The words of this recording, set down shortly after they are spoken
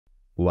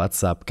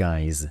What's up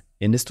guys?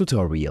 In this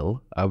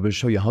tutorial, I will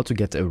show you how to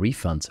get a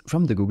refund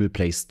from the Google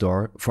Play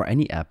Store for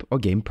any app or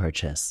game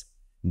purchase.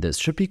 This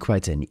should be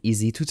quite an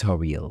easy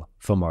tutorial.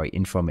 For more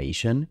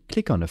information,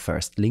 click on the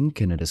first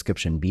link in the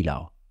description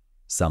below.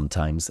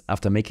 Sometimes,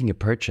 after making a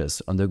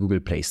purchase on the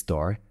Google Play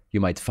Store, you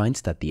might find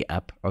that the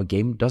app or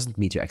game doesn't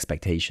meet your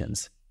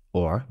expectations.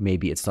 Or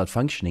maybe it's not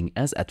functioning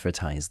as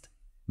advertised.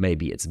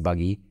 Maybe it's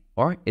buggy,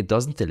 or it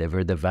doesn't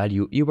deliver the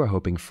value you were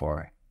hoping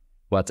for.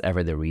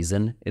 Whatever the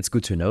reason, it's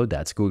good to know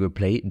that Google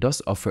Play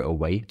does offer a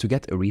way to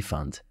get a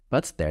refund,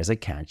 but there's a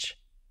catch.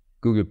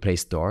 Google Play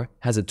Store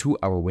has a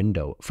 2-hour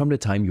window from the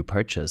time you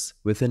purchase,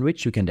 within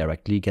which you can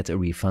directly get a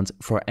refund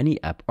for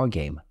any app or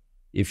game.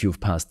 If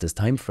you've passed this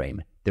time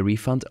frame, the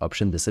refund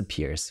option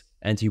disappears,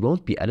 and you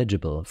won't be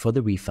eligible for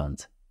the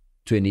refund.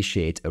 To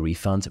initiate a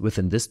refund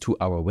within this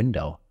 2-hour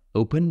window,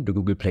 open the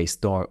Google Play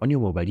Store on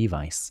your mobile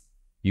device.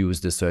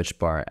 Use the search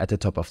bar at the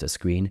top of the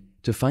screen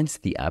to find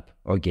the app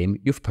or game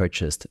you've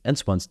purchased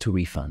and want to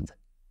refund.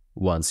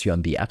 Once you're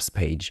on the apps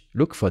page,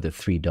 look for the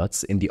 3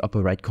 dots in the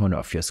upper right corner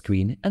of your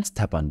screen and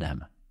tap on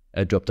them.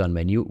 A drop-down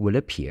menu will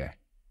appear.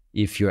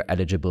 If you're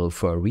eligible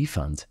for a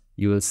refund,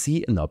 you will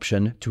see an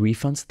option to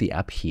refund the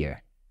app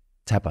here.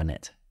 Tap on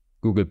it.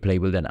 Google Play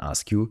will then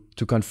ask you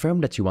to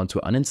confirm that you want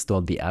to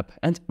uninstall the app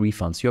and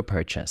refund your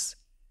purchase.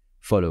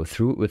 Follow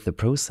through with the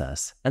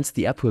process and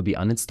the app will be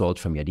uninstalled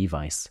from your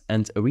device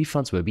and a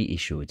refund will be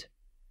issued.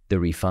 The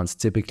refund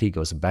typically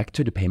goes back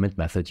to the payment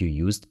method you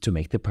used to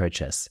make the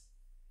purchase.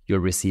 You'll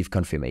receive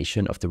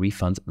confirmation of the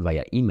refund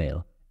via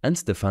email and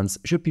the funds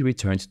should be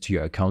returned to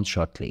your account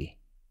shortly.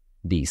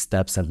 These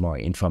steps and more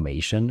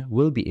information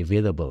will be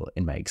available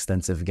in my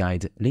extensive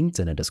guide linked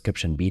in the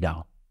description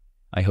below.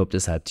 I hope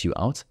this helped you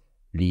out.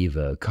 Leave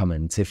a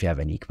comment if you have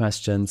any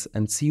questions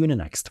and see you in the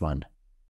next one.